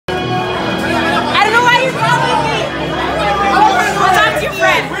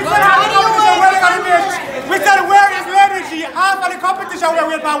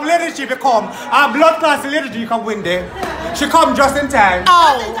Lady G become blood class Lady G come win there. She come just in time.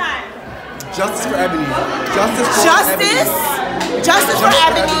 Oh. Justice for Ebony. Justice for Justice? Ebony. Justice for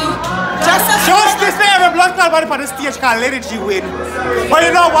Ebony. Justice for every blood clot body on the stage called Lady G win. But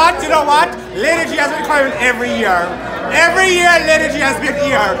you know what? Lady G has been coming every year. Every year Lady G has been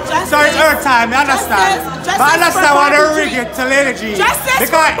here. So it's her time, you understand? But I understand why they rig it to Lady G.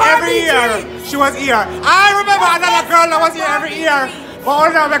 Because every year she was here. I remember another girl that was here every year. But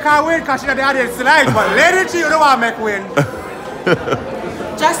only now make her win because she had the audience tonight. But Lady G, you don't want to make win.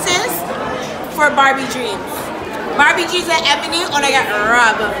 Justice for Barbie Dreams. Barbie G's and Ebony, or they got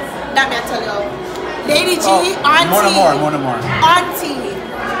robbed. That me I tell you. Lady G, auntie. More. Auntie.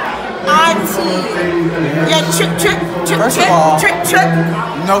 Yeah, trick.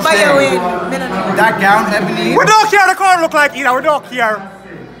 No but shame. you win. That gown, Ebony. We don't care the car look like either. We don't care.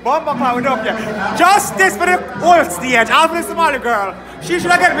 Bumper car, we don't care. Justice for the old stage. After the Somali girl. She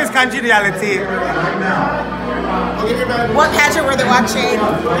should have get Miss Congeniality. What pageant were they watching?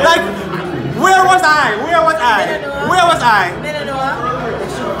 Like, where was I?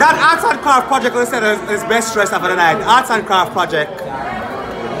 That arts and craft project was said is best dressed up for the night. Arts and craft project.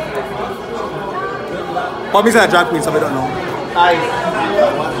 But me say a drag queen, so we don't know.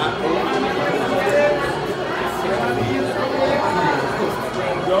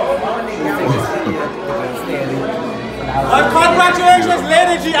 Well, congratulations,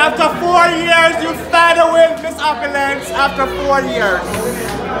 Lady G. After 4 years, you finally win Miss Opulence. After 4 years.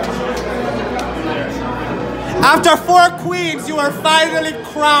 After 4 queens, you are finally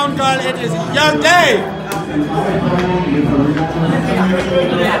crowned, girl. It is your day.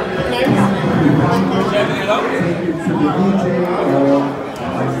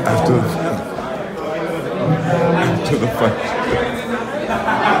 After the fight.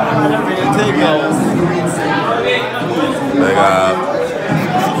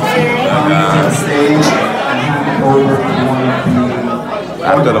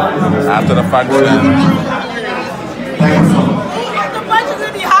 After the function. The function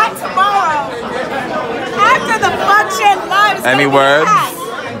will be hot tomorrow. After the function, live. Any words?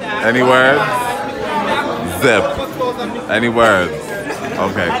 Any words? Zip. Any words?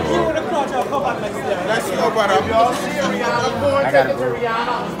 Okay, cool. Let's go, brother. I gotta go.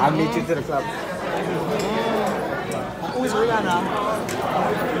 I'll meet you to the club. Who's Rihanna?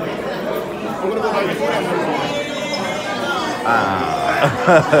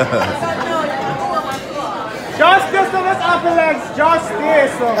 Justice to Miss Opulence!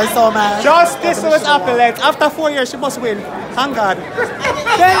 Justice! That's so mad. Justice to Miss Opulence! After 4 years, she must win. Thank God.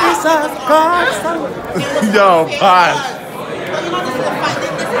 Yo, pause.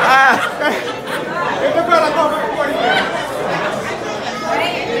 If the girl come for 4 years.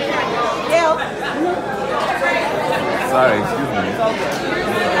 Sorry, excuse me.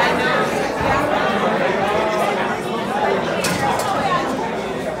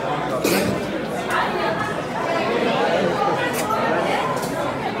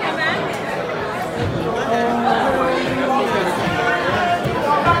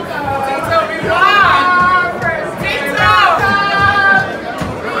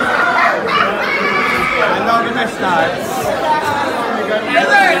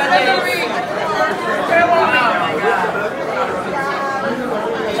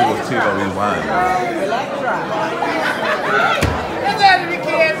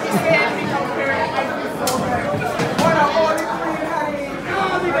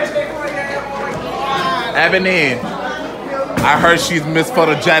 Ebony, I heard she's Miss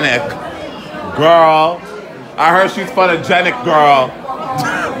Photogenic. Girl, I heard she's photogenic, girl.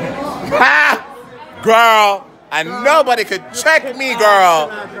 Ha! Girl, and nobody could check me, girl.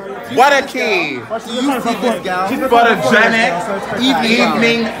 What a key. Photogenic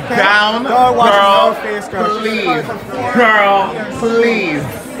evening gown. Girl, please. Girl, please.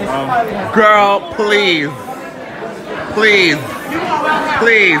 Girl, please. Please.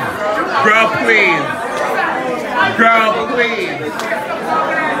 Please. Girl, please. Girl, please.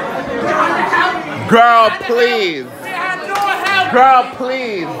 Girl, please. Girl,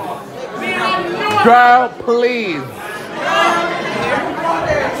 please. Girl, please.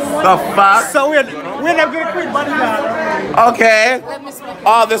 The fuck? So we're not gonna quit money now. Okay.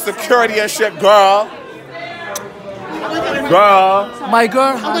 All the security and shit, girl. Girl. My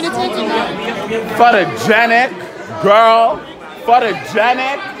girl. I'm gonna take you now. Photogenic. Girl.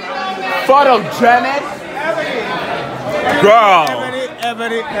 Photogenic. Photogenic. Girl.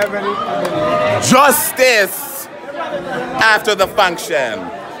 Ebony. Justice after the function.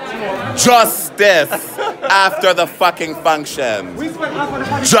 Justice after the fucking function.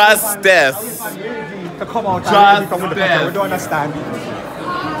 Justice. To come out and we don't understand.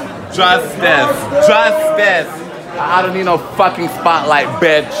 Justice. Justice. I don't need no fucking spotlight,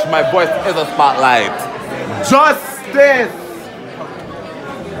 bitch. My voice is a spotlight. Justice.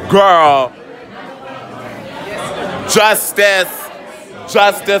 Girl. Justice.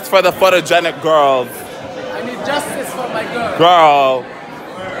 Justice for the photogenic girls. I need justice for my girl. Girl.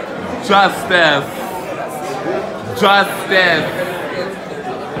 Justice. Justice.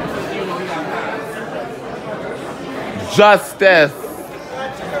 Justice.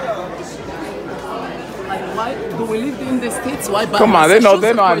 Like, why do we live in the States? Why? Come on, they know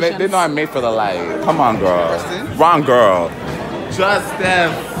I'm made for the light. Come on, girl. Wrong girl.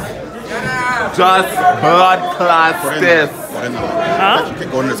 Justice. Just blood clot. Huh?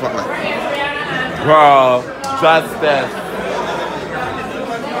 Girl. Justice.